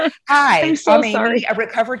I'm Hi, so I'm Amy, sorry. a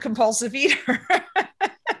recovered compulsive eater.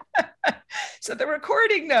 So the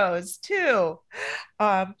recording knows too.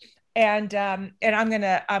 Um, and I'm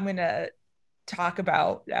gonna talk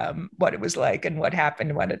about what it was like and what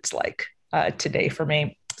happened, what it's like today for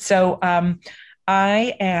me. So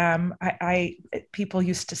people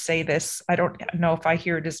used to say this. I don't know if I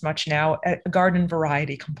hear it as much now. A garden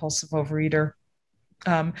variety compulsive overeater.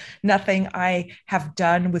 Um, Nothing I have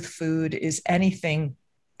done with food is anything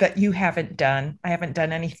that you haven't done. I haven't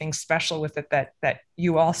done anything special with it that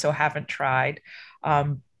you also haven't tried.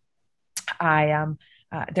 Um, I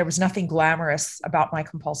There was nothing glamorous about my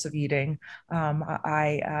compulsive eating.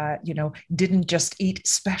 Didn't just eat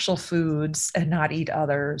special foods and not eat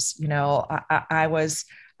others. I was,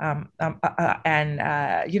 and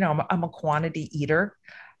I'm a quantity eater.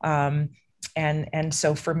 Um, and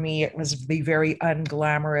so for me, it was the very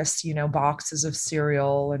unglamorous, boxes of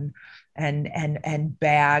cereal and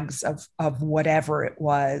bags of whatever it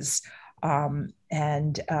was. Um,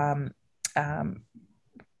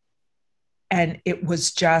 and it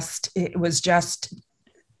was just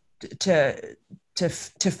to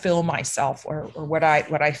to fill myself, or what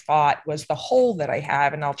I thought was the hole that I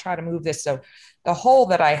have. And I'll try to move this. So the hole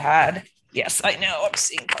that I had, yes, I know I'm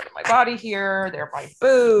seeing part of my body here, they're my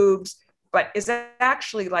boobs, but is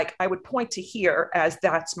actually, like, I would point to here as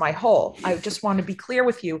that's my hole. I just want to be clear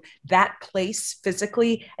with you, that place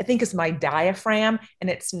physically, I think, is my diaphragm, and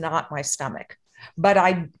it's not my stomach. But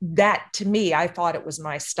that, to me, I thought it was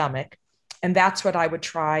my stomach, and that's what I would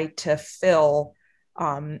try to fill,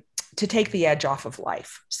 um, to take the edge off of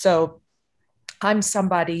life. So I'm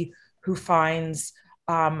somebody who finds,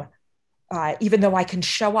 even though I can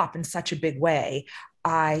show up in such a big way,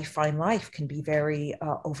 I find life can be very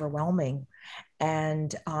overwhelming.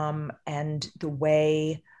 And the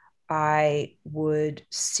way I would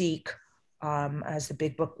seek, as the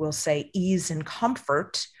big book will say, ease and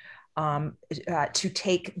comfort, to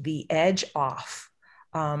take the edge off,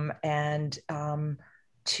 and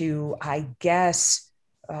to, I guess,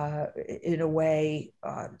 in a way,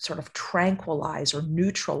 sort of tranquilize or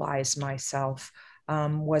neutralize myself,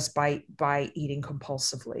 was by eating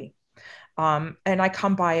compulsively. And I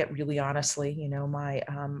come by it really honestly.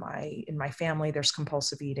 In my family there's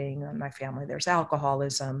compulsive eating. In my family there's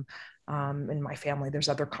alcoholism. In my family there's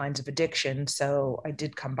other kinds of addiction. So I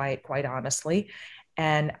did come by it quite honestly,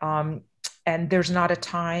 and there's not a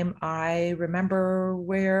time I remember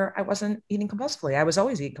where I wasn't eating compulsively. I was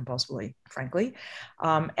always eating compulsively, frankly.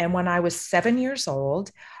 And when I was 7 years old,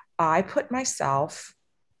 I put myself,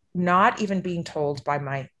 not even being told by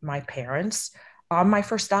my parents, on my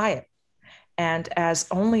first diet. And as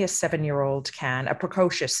only a 7 year old can, a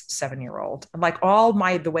precocious 7 year old, like, all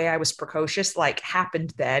the way I was precocious, like,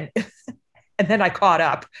 happened then. And then I caught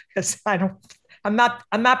up, because I'm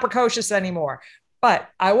not precocious anymore, but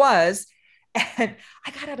I was. And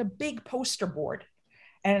I got out a big poster board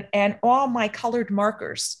and all my colored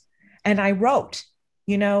markers. And I wrote,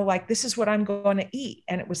 like, this is what I'm going to eat.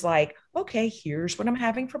 And it was like, okay, here's what I'm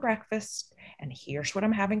having for breakfast, and here's what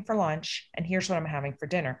I'm having for lunch, and here's what I'm having for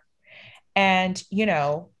dinner. And,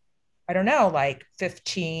 I don't know, like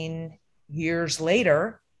 15 years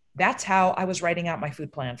later, that's how I was writing out my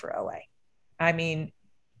food plan for OA. I mean,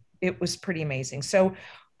 it was pretty amazing. So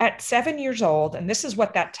at 7 years old, and this is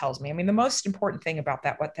what that tells me. I mean, the most important thing about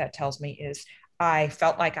that, what that tells me, is I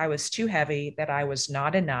felt like I was too heavy, that I was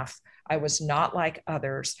not enough. I was not like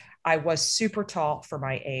others. I was super tall for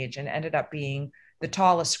my age, and ended up being the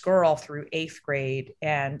tallest girl through eighth grade.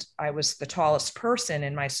 And I was the tallest person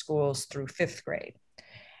in my schools through fifth grade.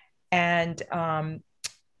 And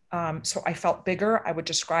so I felt bigger. I would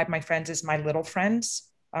describe my friends as my little friends.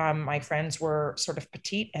 My friends were sort of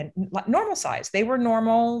petite and normal size. They were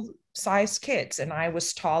normal sized kids, and I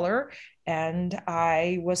was taller, and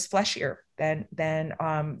I was fleshier than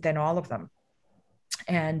all of them.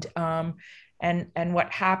 And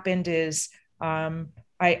what happened is,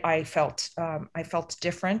 I felt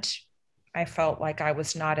different. I felt like I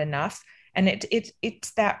was not enough. And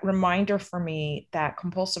it's that reminder for me that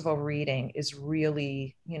compulsive overeating is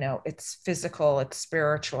really, it's physical, it's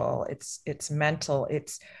spiritual, it's mental,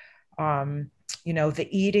 it's, the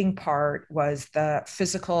eating part was the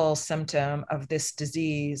physical symptom of this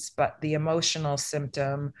disease, but the emotional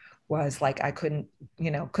symptom was, like, I couldn't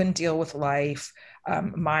deal with life.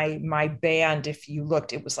 My band, if you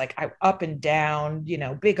looked, it was like I up and down,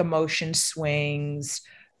 big emotion swings.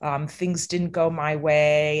 Things didn't go my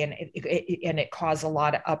way, and it caused a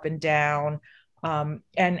lot of up and down.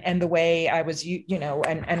 And the way I was,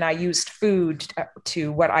 and I used food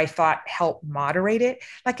to what I thought helped moderate it.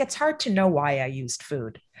 Like, it's hard to know why I used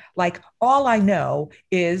food. Like, all I know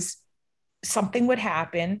is something would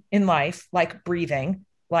happen in life, like breathing,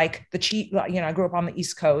 like I grew up on the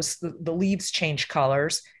East Coast, the leaves change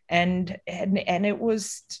colors, and it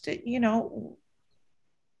was,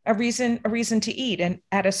 a reason to eat. And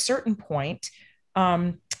at a certain point,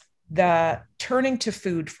 um, the turning to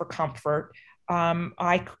food for comfort,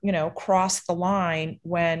 I crossed the line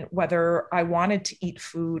when, whether I wanted to eat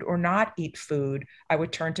food or not eat food, I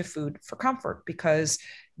would turn to food for comfort, because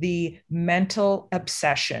the mental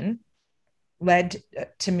obsession led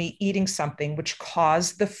to me eating something which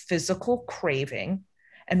caused the physical craving.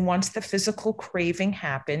 And once the physical craving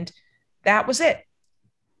happened, that was it.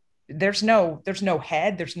 There's no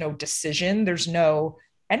head, there's no decision, there's no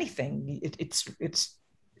anything. It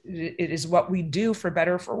is what we do, for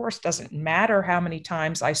better or for worse. Doesn't matter how many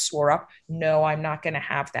times I swore up, no, I'm not going to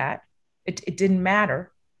have that. It didn't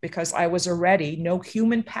matter, because I was already, no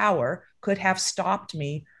human power could have stopped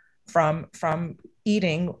me from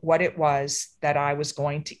eating what it was that I was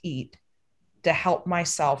going to eat to help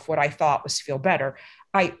myself, what I thought was feel better.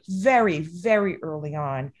 I very, very early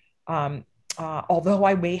on, although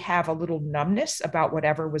I may have a little numbness about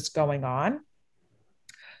whatever was going on,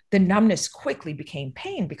 the numbness quickly became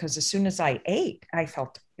pain, because as soon as I ate, I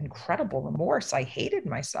felt incredible remorse. I hated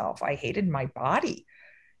myself. I hated my body.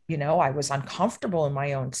 I was uncomfortable in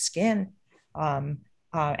my own skin.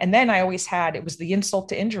 And then I always had, it was the insult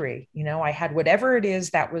to injury. I had whatever it is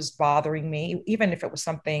that was bothering me, even if it was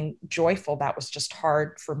something joyful that was just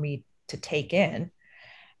hard for me to take in.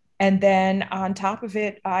 And then on top of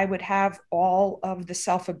it, I would have all of the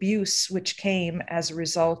self abuse, which came as a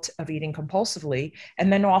result of eating compulsively,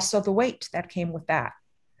 and then also the weight that came with that.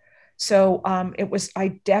 So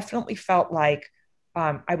I definitely felt like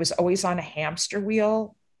I was always on a hamster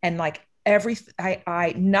wheel, and like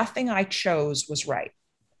nothing I chose was right.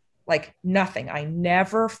 Like, nothing. I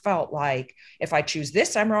never felt like, if I choose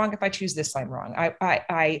this, I'm wrong. If I choose this, I'm wrong.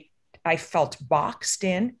 I felt boxed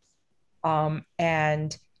in,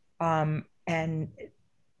 and um, and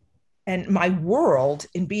and my world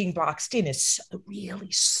in being boxed in is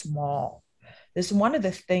really small. This is one of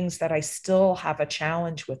the things that I still have a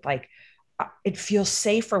challenge with. Like, it feels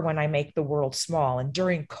safer when I make the world small. And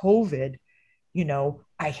during COVID,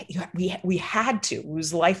 we had to. It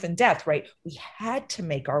was life and death, right? We had to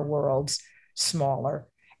make our worlds smaller.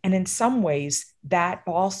 And in some ways, that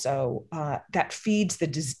also that feeds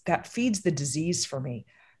the disease for me,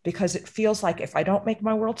 because it feels like, if I don't make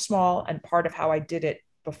my world small, and part of how I did it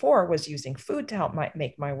before was using food to help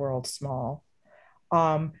make my world small,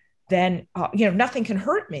 um, then nothing can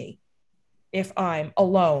hurt me if I'm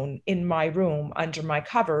alone in my room under my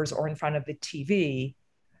covers or in front of the TV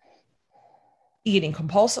eating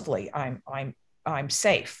compulsively. I'm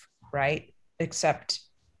safe, right? Except,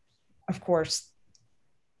 of course,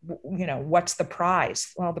 what's the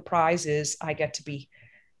prize? Well, the prize is I get to be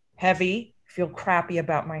heavy, feel crappy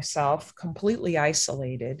about myself, completely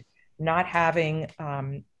isolated, not having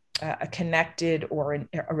a connected or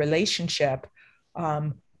a relationship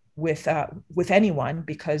um, with anyone,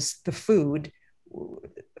 because the food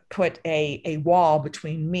put a wall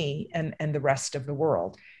between me and the rest of the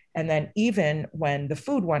world. And then, even when the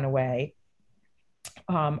food went away,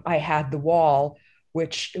 I had the wall,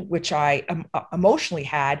 which I emotionally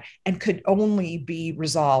had, and could only be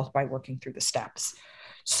resolved by working through the steps.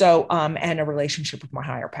 So, and a relationship with my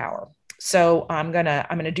higher power. So I'm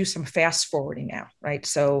gonna do some fast forwarding now, right?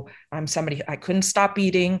 So I'm somebody, I couldn't stop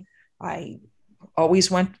eating. I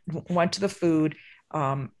always went to the food.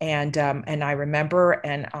 And I remember,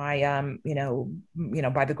 and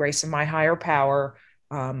by the grace of my higher power,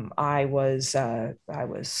 I was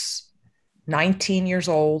 19 years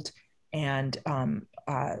old, and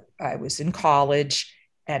I was in college,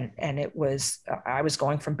 and it was, I was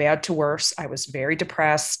going from bad to worse. I was very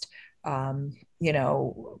depressed. Um, you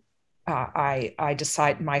know, I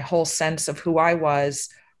decided my whole sense of who I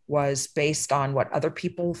was based on what other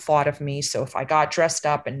people thought of me. So if I got dressed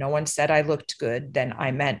up and no one said I looked good, then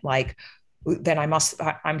I meant, like, then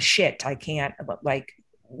I'm shit. I can't, like,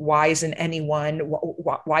 why isn't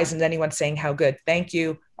anyone saying how good? Thank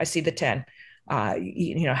you. I see the 10.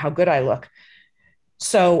 How good I look.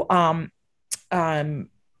 So um,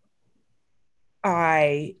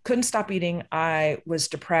 I couldn't stop eating. I was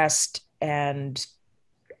depressed, and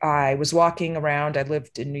I was walking around. I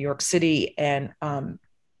lived in New York City, and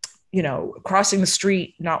crossing the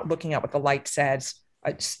street, not looking at what the light says.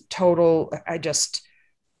 I just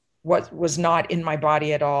was not in my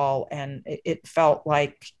body at all, and it felt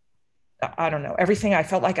like I don't know, everything. I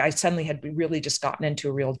felt like I suddenly had really just gotten into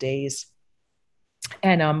a real daze.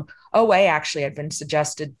 And OA actually had been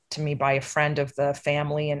suggested to me by a friend of the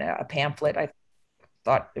family in a pamphlet. I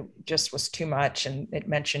thought it just was too much, and it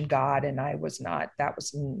mentioned God, and I was not. That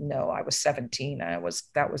was no. I was 17. That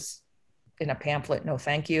was in a pamphlet. No,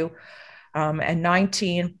 thank you. And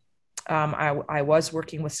 19. I was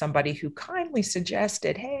working with somebody who kindly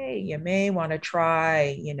suggested, hey, you may want to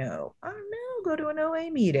try, I don't know, go to an OA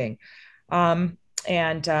meeting. Um,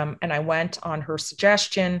 and I went on her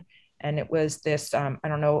suggestion, and it was this. I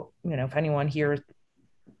don't know, if anyone here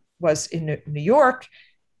was in New York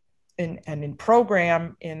and in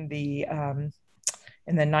program in the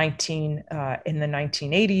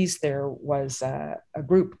 1980s. There was a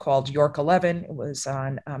group called York 11. It was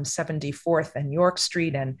on 74th and York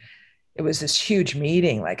Street, and it was this huge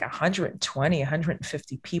meeting, like 120,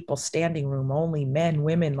 150 people, standing room only, men,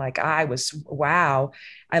 women. Like, I was, wow.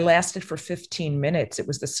 I lasted for 15 minutes. It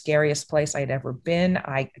was the scariest place I'd ever been.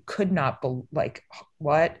 I could not believe, like,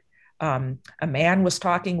 what? A man was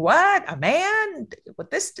talking. What? A man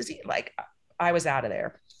with this disease? Like, I was out of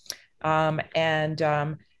there. And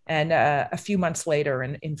a few months later,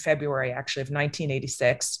 in February, actually, of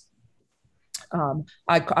 1986,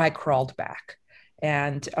 I crawled back,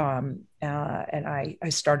 and I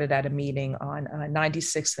started at a meeting on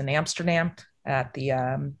 96th in Amsterdam at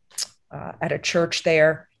a church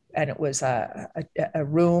there, and it was a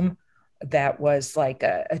room that was like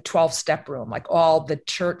a 12-step room. Like, all the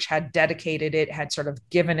church had dedicated it, had sort of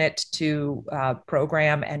given it to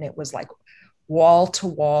program, and it was like wall to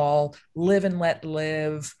wall, live and let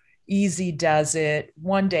live, easy does it,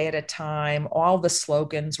 one day at a time. All the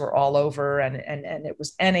slogans were all over, and it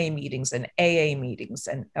was NA meetings and AA meetings,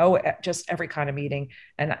 and just every kind of meeting.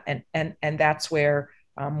 And that's where,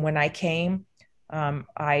 when I came,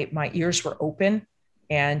 my ears were open,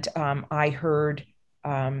 and I heard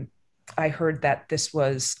that this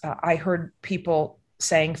was I heard people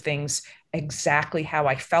saying things exactly how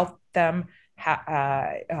I felt them.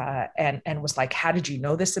 And was like, how did you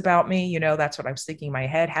know this about me? That's what I was thinking in my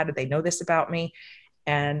head. How did they know this about me?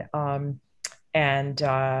 And and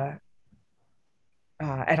uh,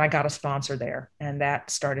 and I got a sponsor there, and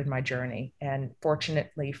that started my journey. And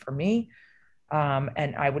fortunately for me,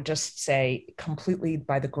 and I would just say, completely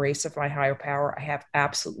by the grace of my higher power, I have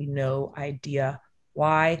absolutely no idea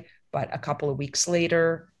why. But a couple of weeks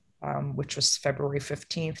later, which was February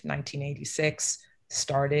 15th, 1986,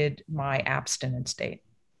 started my abstinence date.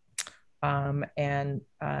 And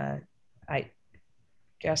I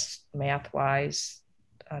guess math wise,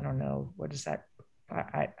 I don't know, what is that?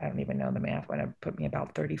 I don't even know the math. When it put me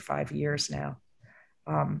about 35 years now.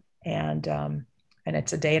 And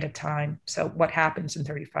it's a day at a time. So what happens in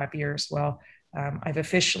 35 years? Well, I've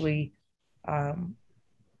officially um,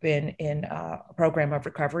 been in a program of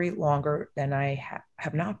recovery longer than I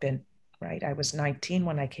have not been. Right, I was 19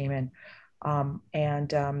 when I came in,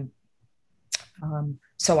 and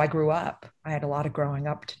so I grew up. I had a lot of growing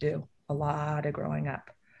up to do, a lot of growing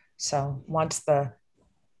up. So once I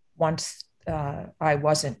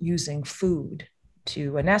wasn't using food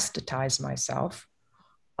to anesthetize myself,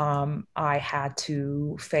 I had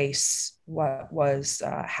to face what was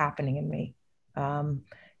happening in me, um,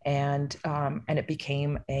 and it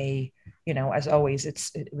became as always,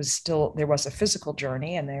 it was still, there was a physical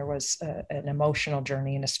journey, and there was an emotional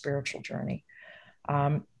journey and a spiritual journey.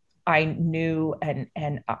 Um, I knew, and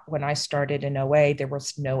when I started in OA, there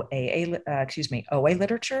was no OA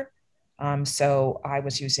literature. So I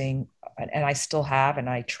was using, and I still have, and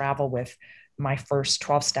I travel with my first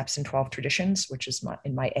 12 steps and 12 traditions, which is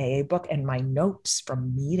in my AA book, and my notes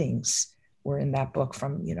from meetings were in that book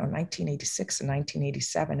from 1986 and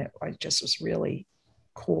 1987. It just was really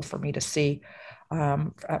cool for me to see.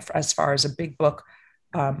 As far as a big book,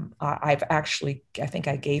 I've actually, I think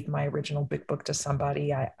I gave my original big book to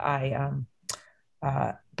somebody.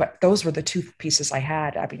 But those were the two pieces I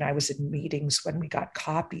had. I mean, I was in meetings when we got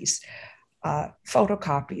copies,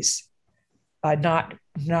 photocopies,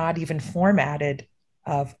 not even formatted,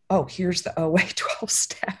 of, oh, here's the OA 12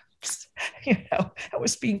 steps. It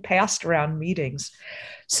was being passed around meetings.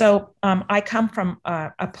 So I come from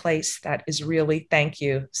a place that is really, thank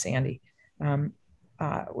you, Sandy,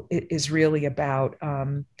 it is really about,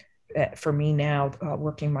 for me now,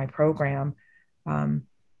 working my program, um,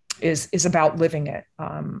 is about living it.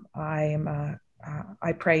 I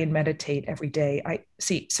pray and meditate every day. I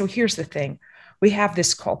see. So here's the thing: we have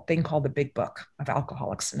this thing called the Big Book of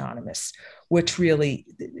Alcoholics Anonymous, which really,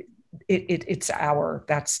 it's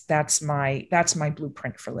that's my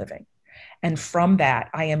blueprint for living. And from that,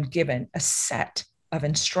 I am given a set of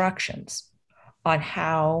instructions on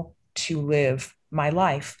how to live my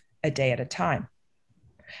life a day at a time.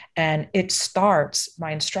 And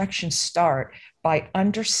my instructions start by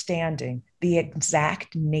understanding the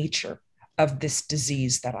exact nature of this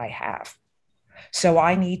disease that I have. So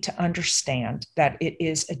I need to understand that it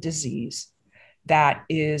is a disease that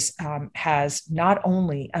has not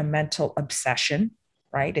only a mental obsession,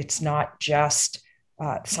 right? It's not just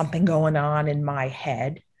something going on in my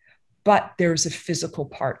head, but there's a physical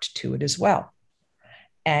part to it as well.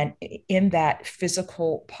 And in that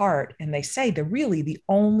physical part, and they say the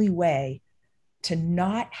only way to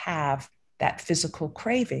not have that physical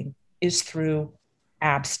craving is through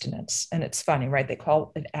abstinence. And it's funny, right? They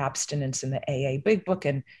call it abstinence in the AA Big Book,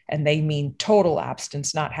 and they mean total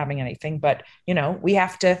abstinence, not having anything. But we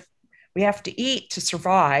have to eat to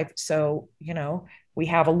survive. So we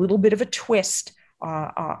have a little bit of a twist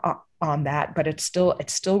on that, but it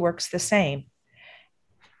still works the same.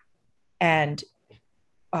 And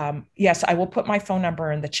yes, I will put my phone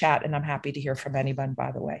number in the chat, and I'm happy to hear from anyone,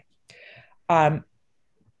 by the way. Um,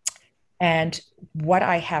 and what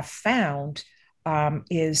I have found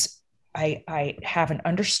is I have an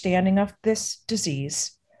understanding of this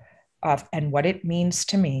disease and what it means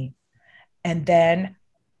to me. And then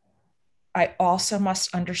I also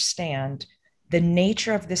must understand the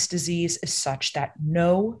nature of this disease is such that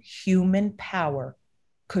no human power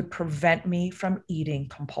could prevent me from eating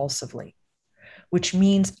compulsively, which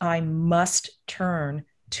means I must turn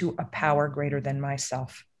to a power greater than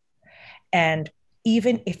myself. And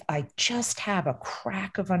even if I just have a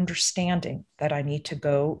crack of understanding that I need to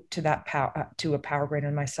go to that power, to a power greater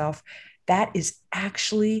than myself, that is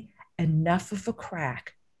actually enough of a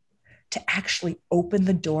crack to actually open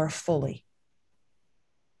the door fully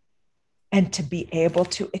and to be able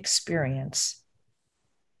to experience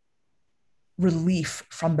relief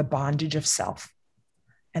from the bondage of self.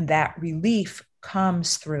 And that relief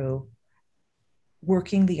comes through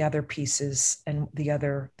working the other pieces and the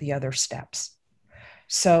other steps.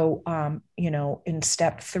 So, in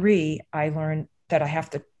step 3, I learned that I have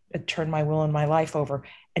to turn my will and my life over.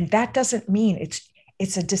 And that doesn't mean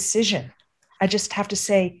it's a decision. I just have to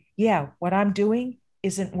say, yeah, what I'm doing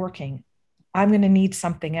isn't working. I'm going to need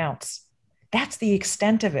something else. That's the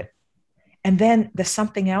extent of it. And then the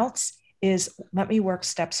something else is, let me work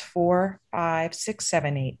steps 4, 5, 6,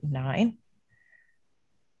 7, 8, 9,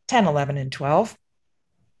 10, 11, and 12.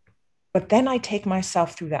 But then I take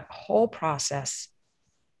myself through that whole process,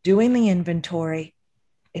 doing the inventory,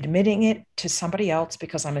 admitting it to somebody else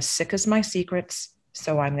because I'm as sick as my secrets.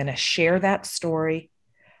 So I'm going to share that story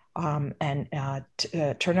and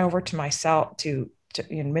turn over to myself, to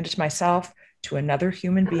admit it to myself, to another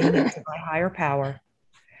human being, to my higher power.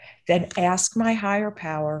 Then ask my higher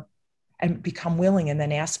power and become willing, and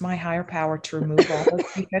then ask my higher power to remove all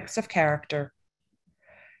those defects of character,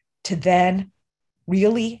 to then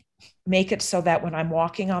really make it so that when I'm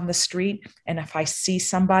walking on the street and if I see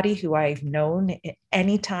somebody who I've known at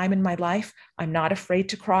any time in my life, I'm not afraid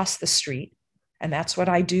to cross the street. And that's what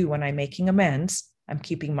I do when I'm making amends. I'm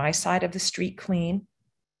keeping my side of the street clean.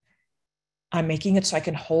 I'm making it so I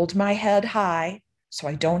can hold my head high, so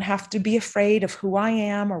I don't have to be afraid of who I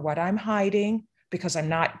am or what I'm hiding, because I'm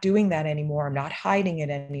not doing that anymore. I'm not hiding it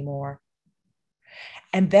anymore.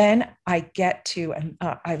 And then I get to, and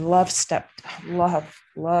I love step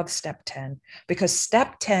 10, because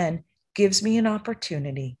step 10 gives me an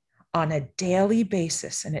opportunity on a daily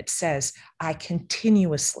basis. And it says, I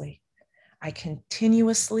continuously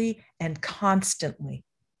and constantly,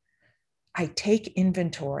 I take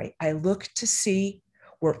inventory. I look to see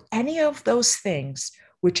where any of those things,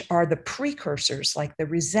 which are the precursors, like the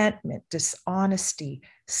resentment, dishonesty,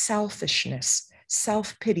 selfishness,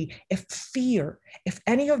 self-pity, if fear, if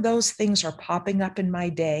any of those things are popping up in my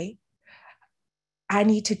day, I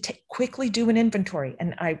need to quickly do an inventory.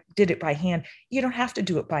 And I did it by hand. You don't have to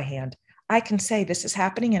do it by hand. I can say this is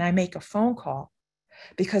happening and I make a phone call,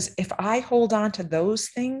 because if I hold on to those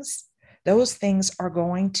things are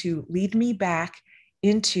going to lead me back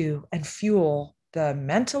into and fuel the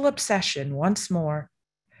mental obsession once more,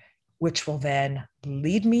 which will then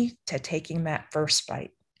lead me to taking that first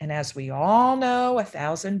bite. And as we all know,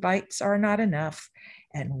 1,000 bites are not enough,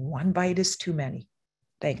 and one bite is too many.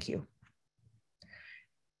 Thank you.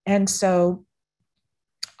 And so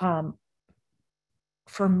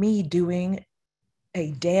for me, doing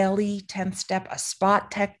a daily 10th step, a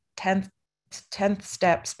spot check 10th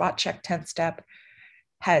step, spot check 10th step,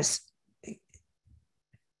 has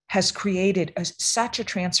created such a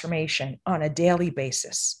transformation on a daily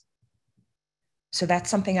basis. So that's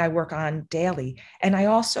something I work on daily. And I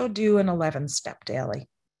also do an 11th step daily.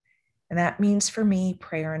 And that means for me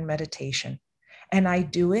prayer and meditation. And I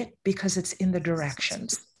do it because it's in the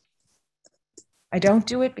directions. I don't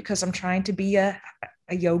do it because I'm trying to be a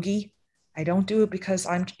yogi. I don't do it because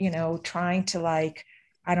I'm, trying to like,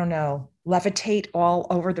 I don't know, levitate all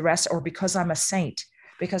over the rest, or because I'm a saint.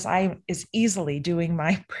 Because I is easily doing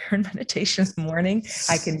my prayer and meditation in the morning.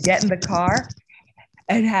 I can get in the car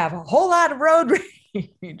and have a whole lot of road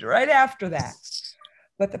rage right after that.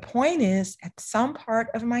 But the point is, at some part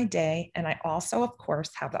of my day, and I also, of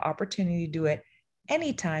course, have the opportunity to do it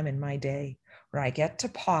anytime in my day where I get to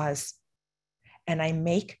pause and I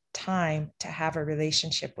make time to have a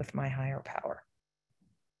relationship with my higher power.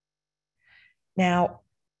 Now,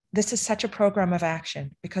 this is such a program of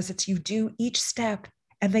action because it's you do each step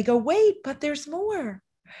and they go, wait, but there's more.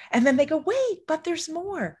 And then they go, wait, but there's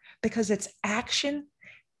more, because it's action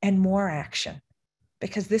and more action.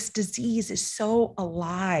 Because this disease is so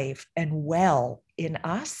alive and well in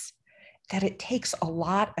us that it takes a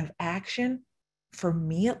lot of action, for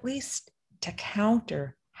me at least, to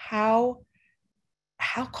counter how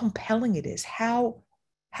compelling it is, how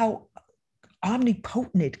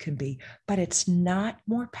omnipotent it can be, but it's not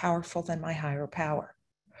more powerful than my higher power,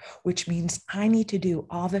 which means I need to do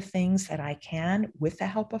all the things that I can with the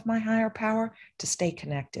help of my higher power to stay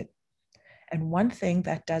connected. And one thing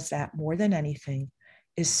that does that more than anything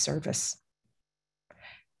is service,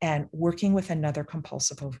 and working with another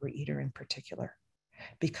compulsive overeater in particular.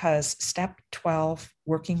 Because step 12,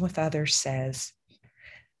 working with others, says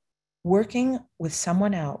working with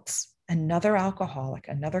someone else, another alcoholic,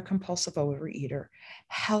 another compulsive overeater,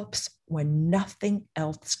 helps when nothing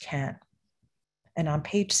else can. And on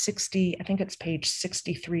page 60, I think it's page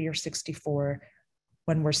 63 or 64,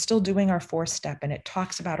 when we're still doing our fourth step, and it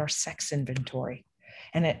talks about our sex inventory.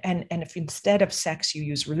 And if instead of sex you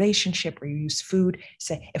use relationship or you use food,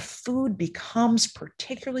 say if food becomes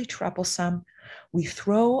particularly troublesome, we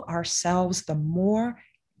throw ourselves the more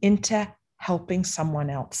into helping someone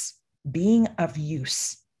else, being of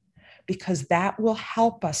use, because that will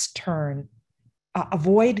help us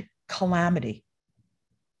avoid calamity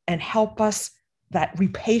and help us, that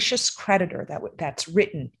rapacious creditor that's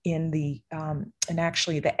written in the and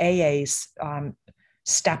actually the AA's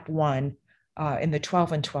step 1 in the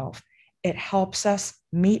 12 and 12. It helps us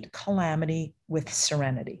meet calamity with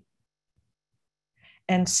serenity.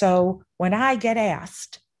 And so when I get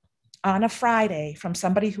asked on a Friday from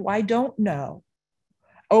somebody who I don't know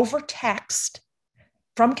over text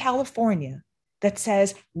from California that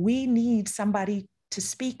says, we need somebody to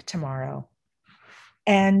speak tomorrow,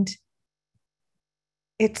 and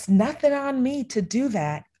it's nothing on me to do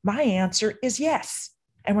that, my answer is yes.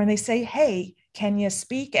 And when they say, hey, can you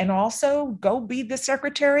speak and also go be the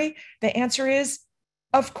secretary? The answer is,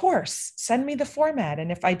 of course, send me the format.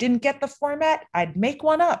 And if I didn't get the format, I'd make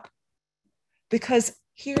one up. Because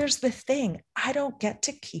here's the thing, I don't get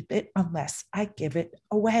to keep it unless I give it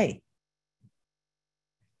away.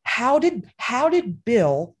 How did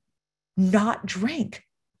Bill not drink?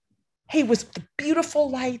 Hey, was the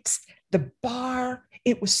beautiful lights, the bar,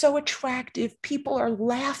 it was so attractive. People are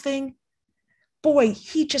laughing. Boy,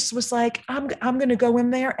 he just was like, I'm going to go in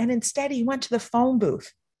there. And instead he went to the phone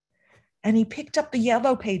booth and he picked up the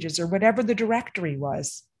Yellow Pages or whatever the directory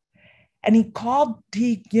was. And he called,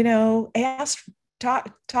 asked,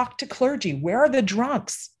 talk to clergy. Where are the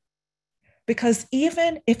drunks? Because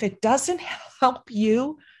even if it doesn't help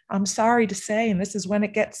you, I'm sorry to say, and this is when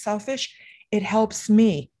it gets selfish, it helps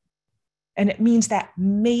me. And it means that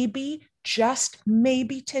maybe, just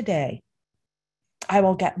maybe today, I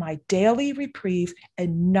will get my daily reprieve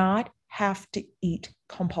and not have to eat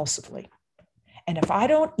compulsively. And if I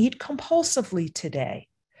don't eat compulsively today,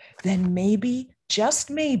 then maybe,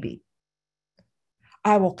 just maybe,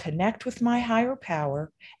 I will connect with my higher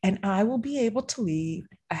power and I will be able to lead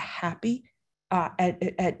a happy,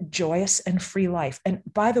 joyous and free life. And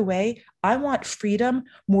by the way, I want freedom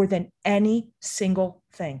more than any single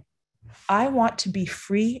thing. I want to be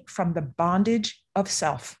free from the bondage of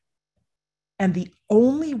self. And the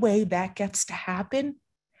only way that gets to happen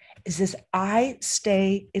is as I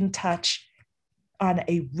stay in touch on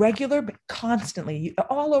a regular, but constantly,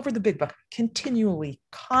 all over the big book, continually,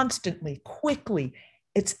 constantly, quickly.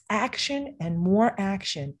 It's action and more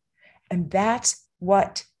action. And that's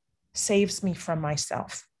what saves me from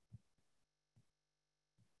myself.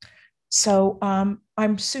 So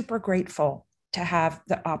I'm super grateful to have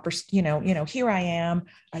the opportunity, here I am,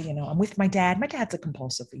 I'm with my dad. My dad's a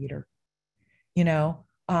compulsive eater. He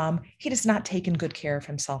does not taken good care of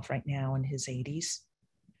himself right now in his 80s.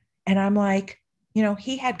 And I'm like,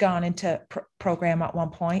 he had gone into program at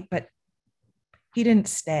one point, but he didn't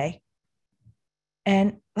stay.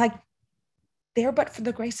 And like, there, but for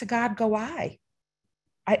the grace of God, go I.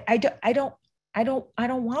 I don't, I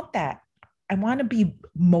don't want that. I want to be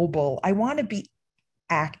mobile. I want to be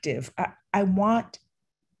active. I want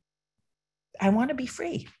to be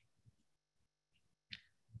free.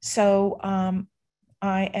 So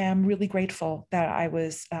I am really grateful that I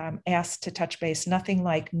was asked to touch base. Nothing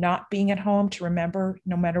like not being at home to remember,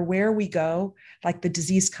 no matter where we go, like the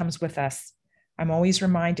disease comes with us. I'm always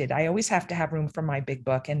reminded, I always have to have room for my big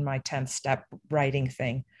book and my 10th step writing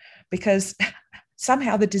thing because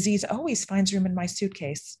somehow the disease always finds room in my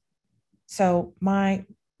suitcase. So my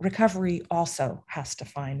recovery also has to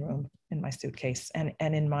find room in my suitcase and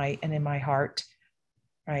in my heart,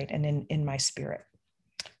 right? And in my spirit.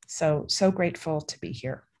 So grateful to be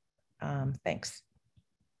here. Thanks.